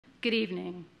Good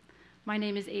evening. My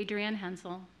name is Adrienne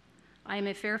Hensel. I am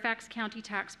a Fairfax County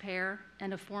taxpayer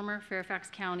and a former Fairfax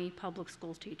County public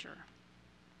school teacher.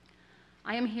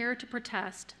 I am here to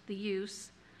protest the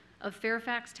use of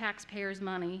Fairfax taxpayers'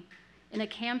 money in a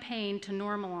campaign to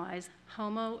normalize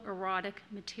homoerotic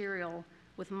material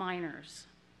with minors.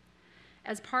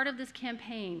 As part of this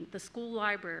campaign, the school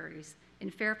libraries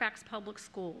in Fairfax Public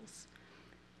Schools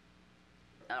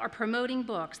are promoting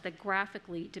books that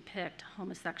graphically depict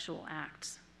homosexual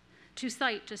acts. To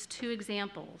cite just two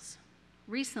examples,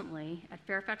 recently at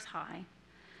Fairfax High,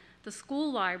 the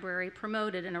school library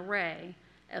promoted an array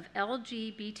of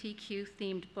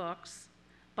LGBTQ-themed books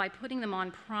by putting them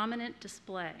on prominent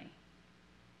display.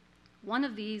 One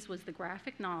of these was the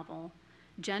graphic novel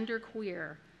Gender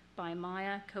Queer by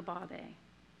Maya Kobabe.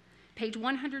 Page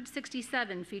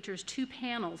 167 features two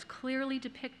panels clearly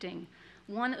depicting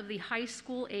one of the high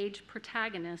school age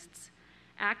protagonists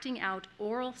acting out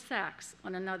oral sex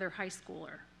on another high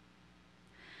schooler.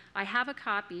 I have a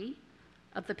copy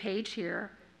of the page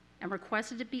here and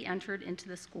requested it be entered into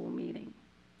the school meeting.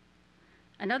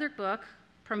 Another book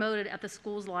promoted at the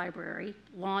school's library,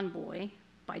 Lawn Boy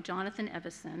by Jonathan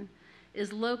Evison,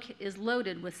 is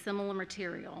loaded with similar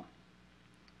material.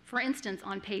 For instance,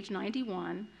 on page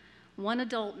 91, one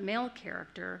adult male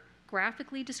character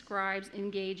graphically describes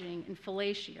engaging in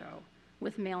fellatio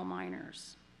with male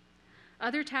minors.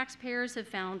 Other taxpayers have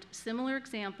found similar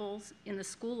examples in the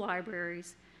school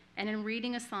libraries and in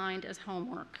reading assigned as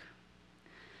homework.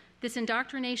 This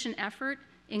indoctrination effort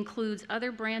includes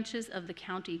other branches of the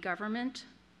county government.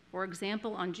 For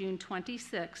example, on June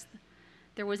 26th,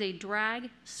 there was a drag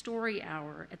story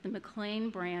hour at the McLean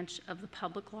branch of the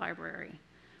public library,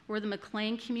 where the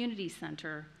McLean Community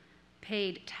Center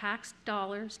paid tax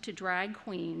dollars to drag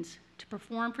queens to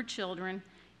perform for children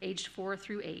aged 4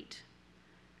 through 8.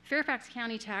 Fairfax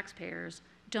County taxpayers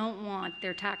don't want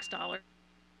their tax dollars